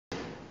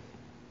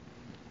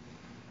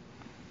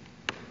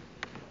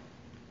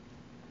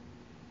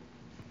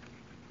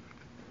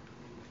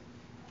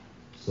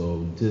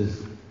So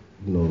just,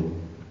 do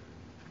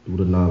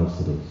the knowledge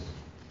to this.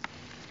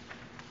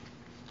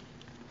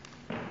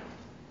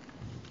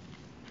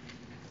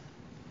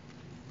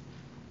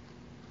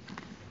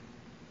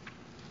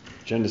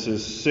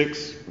 Genesis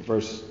 6,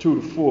 verse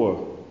 2 to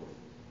 4.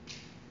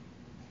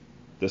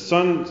 The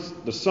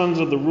sons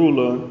of the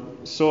ruler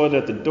saw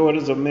that the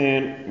daughters of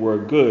man were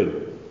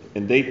good,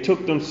 and they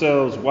took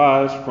themselves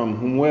wives from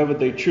whomever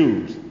they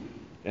choose.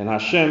 And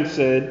Hashem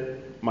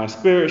said, My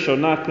spirit shall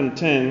not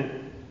contend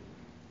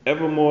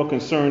evermore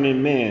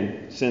concerning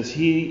man, since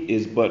he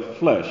is but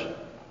flesh.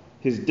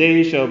 His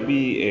days shall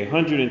be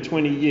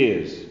 120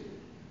 years.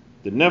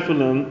 The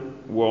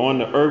Nephilim were on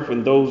the earth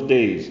in those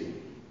days,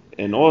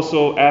 and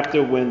also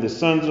after, when the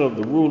sons of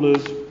the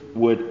rulers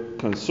would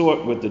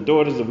consort with the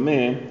daughters of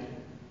man,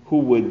 who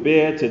would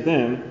bear to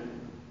them,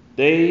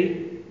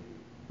 they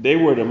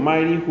were the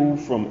mighty who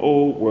from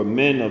old were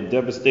men of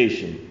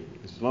devastation.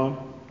 Islam?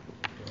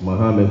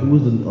 Muhammad, who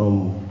was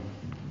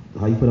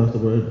how you pronounce the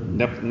word?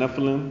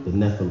 Nephilim? The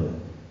Nephilim.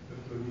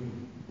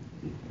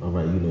 All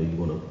right, you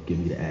want to give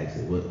me the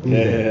accent. Who's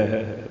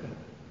that?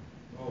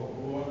 Oh,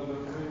 who are the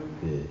Nephilim?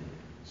 Yeah.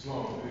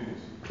 Islam,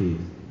 peace.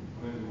 Peace.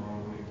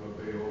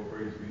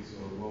 Praise be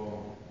to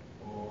Allah,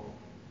 all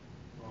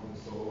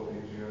so all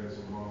Asiatics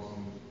and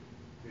Muslims,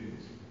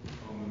 peace.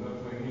 The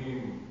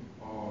Nephilim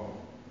are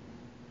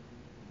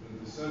the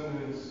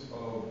descendants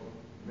of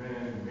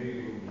man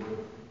mating with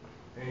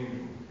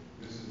angels.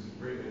 This is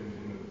written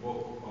in the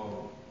book of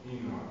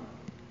Enoch.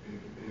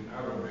 In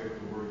Arabic,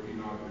 the word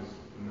Enoch is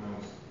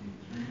pronounced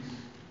Idris,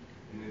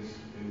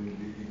 and the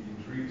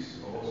Idris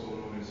are also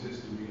known as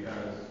history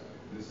as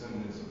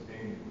descendants of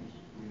angels.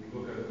 When you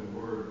look at the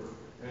word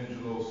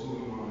Angelo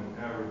Suleiman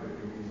in Arabic,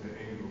 it means the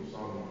angel of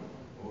Solomon.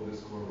 All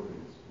this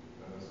correlates.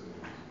 That's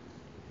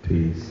it.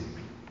 Peace.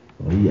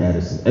 Well, he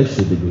added some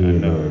extra degree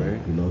in there.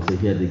 Right? So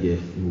he had to get,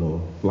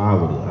 fly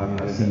with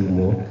it. I see you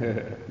more.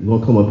 You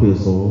gonna come up here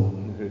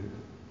soon.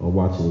 I'm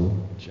watching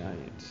you.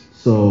 Giants.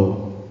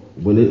 So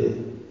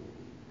in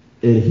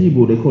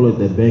Hebrew they call it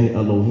the Ben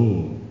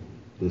Elohim,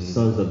 the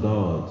sons of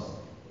gods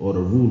or the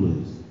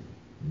rulers.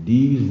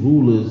 These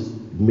rulers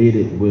made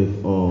it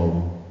with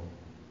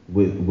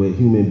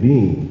human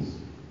beings.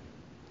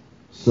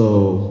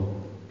 So,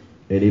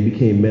 and they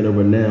became men of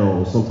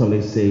renown. Sometimes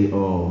they say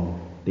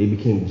they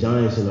became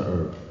giants in the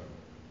earth.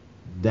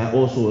 That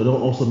also, it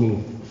don't also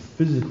mean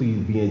physically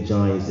being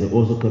giants. It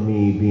also can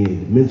mean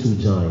being mental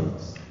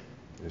giants.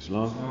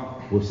 Islam?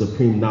 With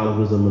supreme knowledge,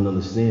 wisdom, and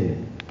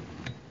understanding.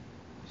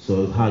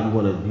 So it's how you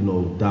want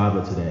to, dive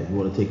into that. You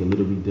want to take it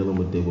literally dealing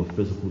with they were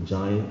physical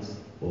giants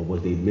or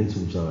was they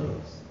mental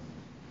giants.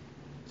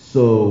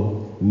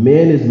 So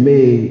man is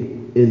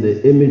made in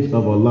the image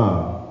of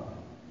Allah.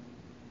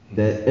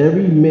 That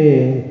every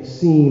man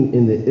seen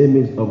in the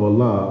image of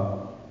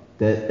Allah,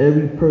 that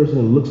every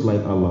person looks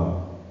like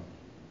Allah.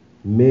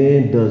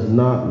 Man does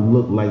not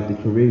look like the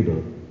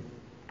Creator.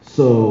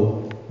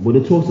 So when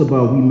it talks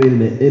about we made in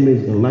the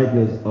image and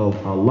likeness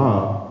of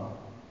Allah,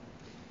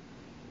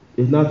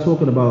 it's not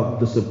talking about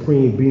the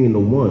supreme being the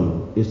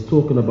one. It's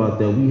talking about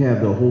that we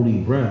have the holy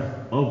breath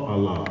of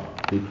Allah,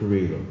 the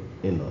Creator,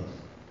 in us.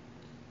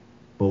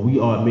 But we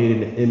are made in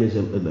the image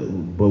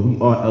of, but we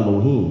are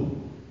Elohim.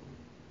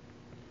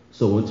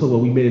 So when we talk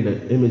about we made in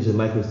the image and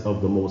likeness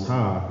of the Most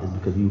High, is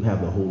because you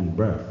have the holy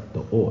breath,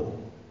 the oil,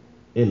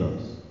 in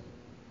us.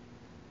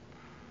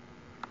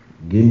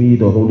 Give me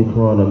the Holy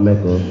Quran of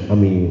Mecca,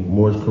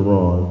 Moorish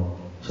Quran,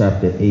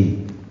 chapter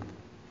 8.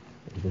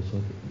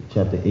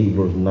 Chapter 8,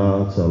 verse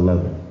 9 to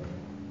 11.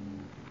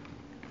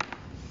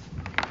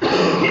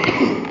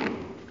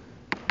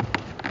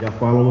 Y'all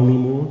following me,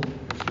 Moors?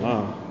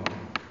 Islam.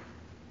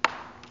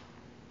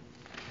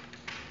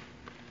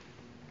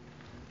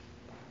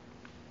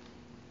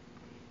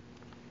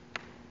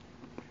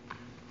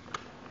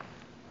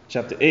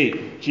 Chapter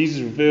 8,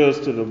 Jesus reveals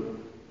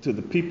to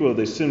the people of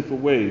their sinful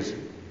ways.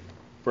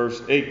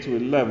 Verse 8 to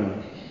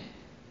 11.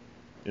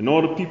 And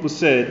all the people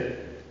said,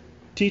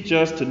 Teach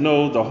us to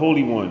know the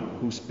Holy One,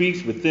 who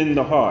speaks within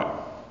the heart,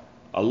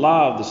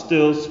 Allah of the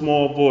still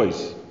small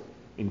voice.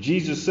 And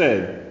Jesus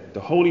said,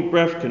 The holy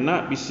breath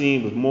cannot be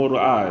seen with mortal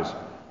eyes,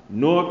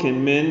 nor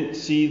can men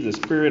see the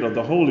Spirit of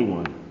the Holy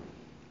One.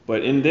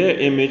 But in their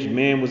image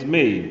man was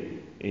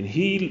made, and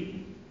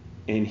he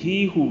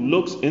who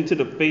looks into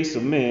the face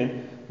of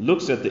man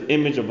looks at the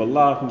image of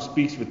Allah who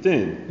speaks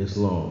within.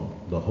 Islam,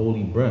 the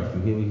holy breath.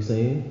 You hear what he's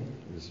saying?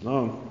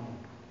 Islam.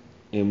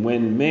 And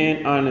when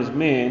man honors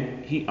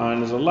man, he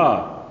honors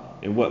Allah.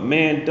 And what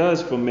man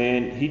does for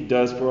man, he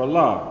does for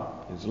Allah.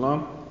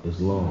 Islam.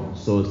 Islam.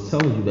 So it's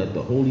telling you that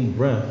the holy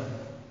breath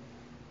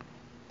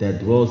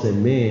that dwells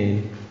in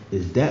man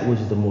is that which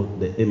is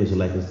the image and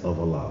likeness of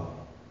Allah.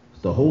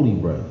 It's the holy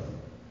breath.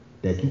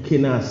 That you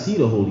cannot see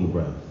the holy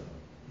breath.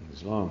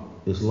 Islam.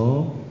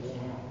 Islam.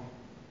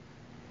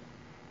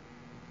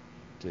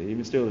 So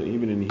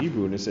even in the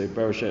Hebrew, when they say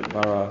Barashat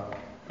Bara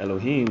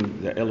Elohim,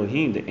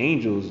 the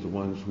angels, the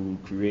ones who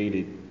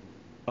created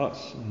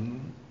us.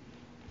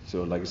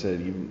 So like I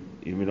said,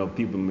 even though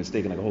people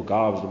mistaken like, oh,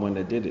 God was the one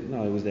that did it.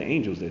 No, it was the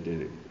angels that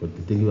did it. But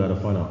the thing you gotta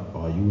find out,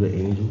 are you the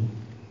angel?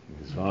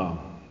 Islam.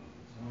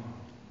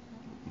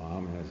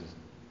 Muhammad has his.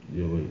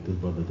 Yeah, wait, this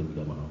brother didn't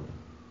got Muhammad.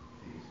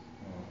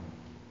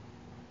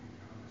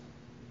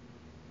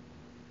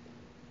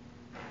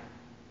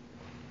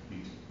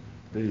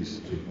 Peace.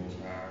 To the Most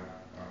High,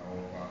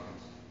 all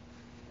prophets.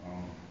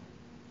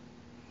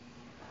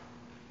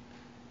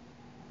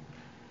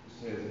 It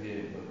says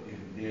here, but in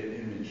their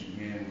image,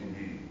 man was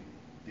made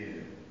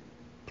dead.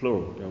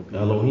 Plural. Don't be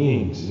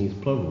Elohim means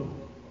plural.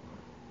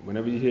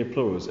 Whenever you hear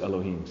plural, it's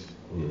Elohims.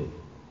 Yeah.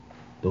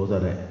 Those are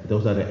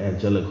the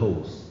angelic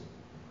hosts.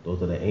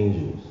 Those are the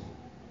angels.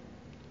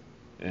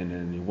 And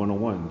then the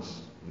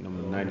 101s,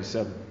 number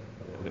 97,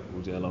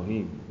 was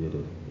Elohim. Yeah,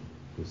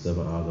 the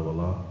 7 eyes of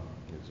Allah.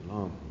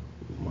 Islam.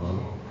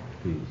 Muhammad.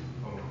 Peace.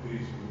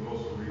 Peace. We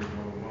also read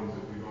one of the ones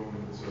if we don't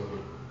into,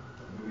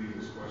 I believe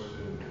it's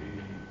question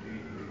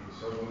 88 and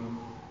 87,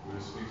 where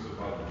it speaks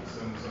about the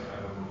descendants of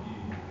Adam and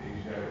Eve,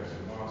 Asiatics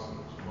and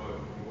Muslims. But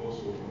we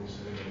also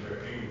understand that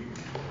they're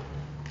angels.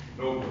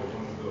 Noah,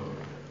 one of the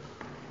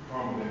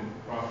prominent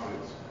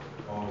prophets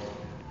of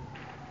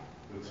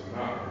the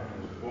Tanakh,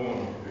 he was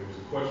born, there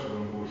was a question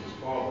on who was his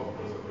father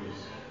because of his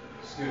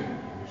skin.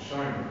 It was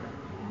shiny.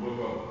 When you look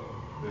up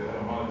the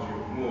etymology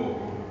of Moor,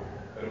 or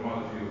the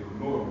etymology of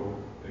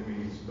Noro, it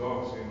means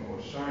dark skin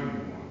or shiny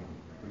one,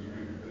 because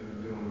you're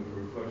dealing with the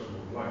reflection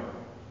of light.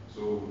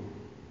 So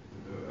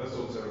the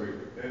esoteric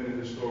and the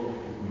historical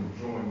when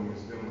join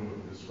is dealing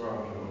with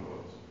describing of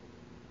us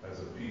as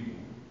a people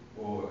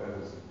or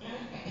as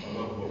a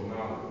level of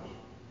knowledge.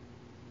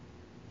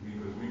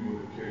 Because we were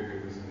the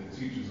caregivers and the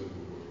teachers of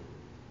the word.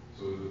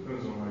 So it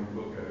depends on how you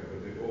look at it, but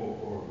they all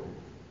correlate.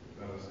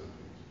 That's it.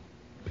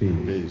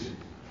 Peace.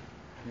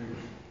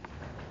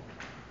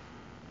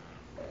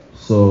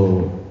 So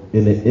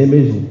in the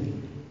image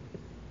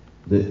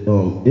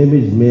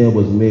man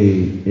was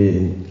made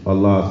in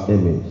Allah's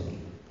image.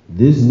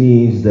 This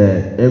means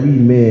that every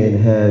man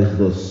has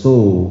the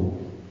soul,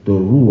 the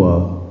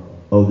ruah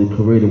of the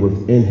Creator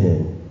within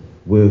him,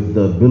 with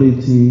the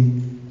ability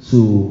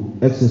to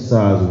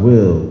exercise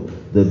will,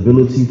 the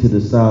ability to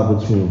decide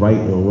between right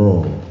and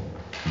wrong.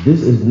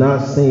 This is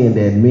not saying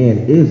that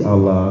man is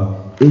Allah,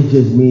 it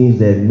just means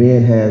that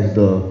man has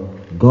the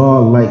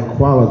God-like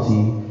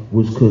quality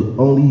which could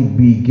only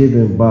be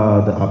given by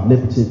the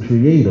omnipotent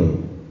Creator.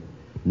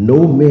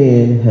 No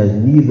man has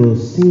neither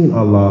seen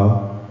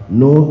Allah,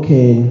 no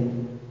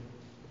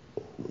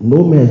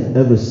man has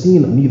ever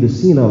neither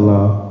seen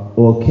Allah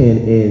or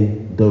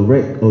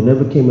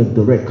never came in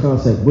direct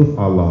contact with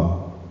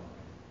Allah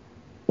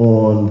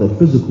on the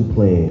physical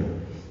plane.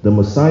 The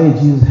Messiah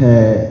Jesus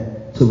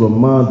had to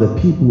remind the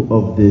people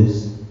of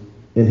this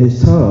in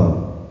his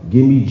time.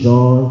 Give me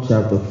John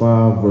chapter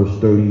 5 verse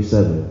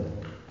 37.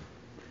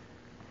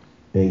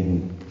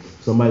 And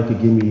somebody could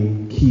give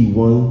me key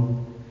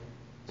 1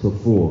 to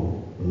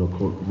 4 in the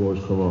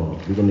Moorish Quran.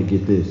 We're going to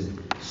get this.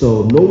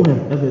 So no one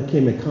has ever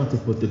came in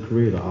contact with the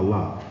Creator,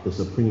 Allah, the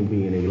supreme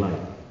being in their life.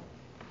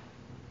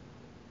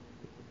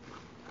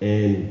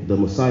 And the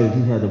Messiah,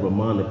 he had to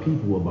remind the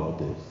people about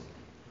this.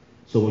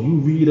 So when you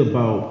read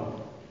about,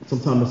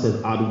 sometimes it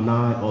says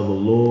Adonai or the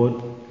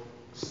Lord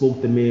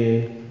spoke to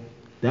man,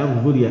 that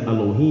was really an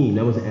Elohim,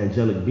 that was an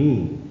angelic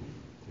being.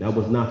 That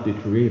was not the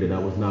Creator,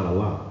 that was not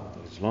Allah.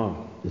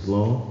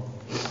 Islam.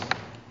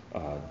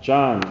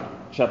 John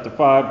chapter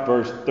 5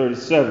 verse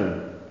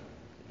 37.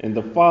 And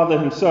the Father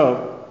himself,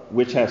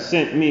 which hath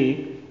sent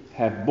me,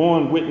 hath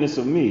borne witness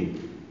of me.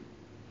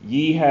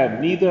 Ye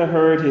have neither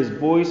heard his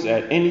voice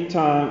at any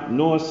time,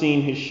 nor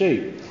seen his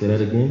shape. Say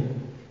that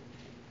again.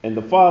 And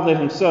the Father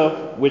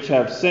himself, which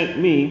hath sent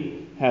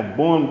me, hath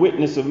borne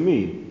witness of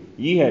me.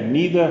 Ye have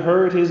neither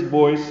heard his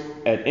voice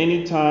at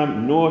any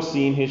time, nor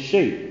seen his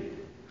shape.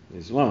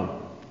 Islam.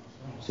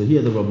 So he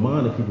had to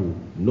remind the people,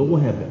 no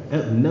one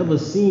had never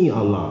seen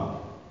Allah,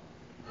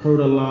 heard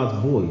Allah's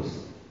voice,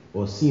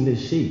 or seen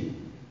his shape.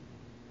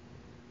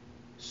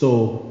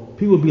 So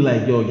people be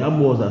like, yo, y'all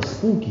Moors are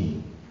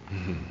spooky.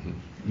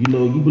 You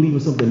know, you believe in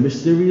something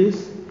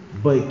mysterious,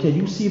 but can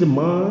you see the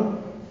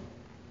mind?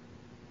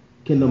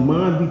 Can the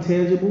mind be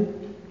tangible?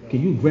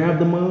 Can you grab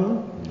the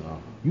mind? No.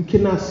 You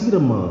cannot see the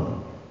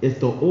mind. If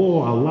the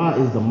all Allah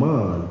is the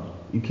mind,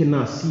 you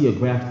cannot see or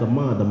grasp the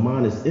mind. The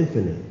mind is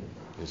infinite.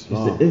 It's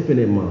the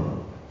infinite mind.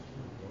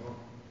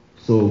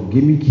 So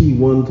give me key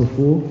 1 to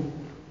 4.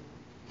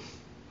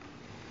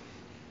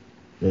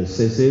 And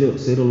say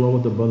it along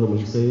with the brother when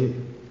you say it.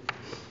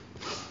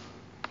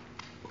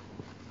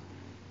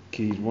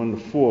 Keys 1 to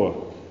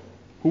 4.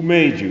 Who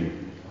made you?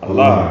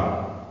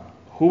 Allah.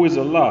 Who is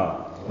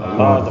Allah?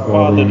 Allah, the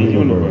Father of the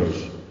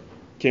universe.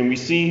 Can we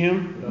see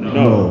him?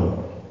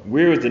 No.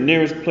 Where is the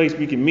nearest place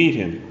we can meet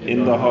him?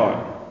 In the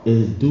heart.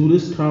 Do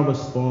this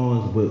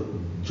corresponds with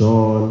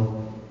John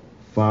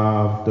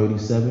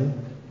 5:37?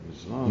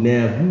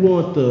 Now, if you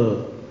want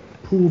to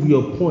prove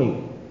your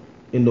point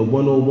in the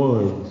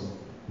 101s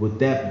with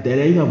that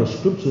you have a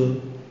scripture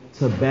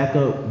to back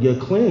up your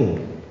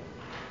claim.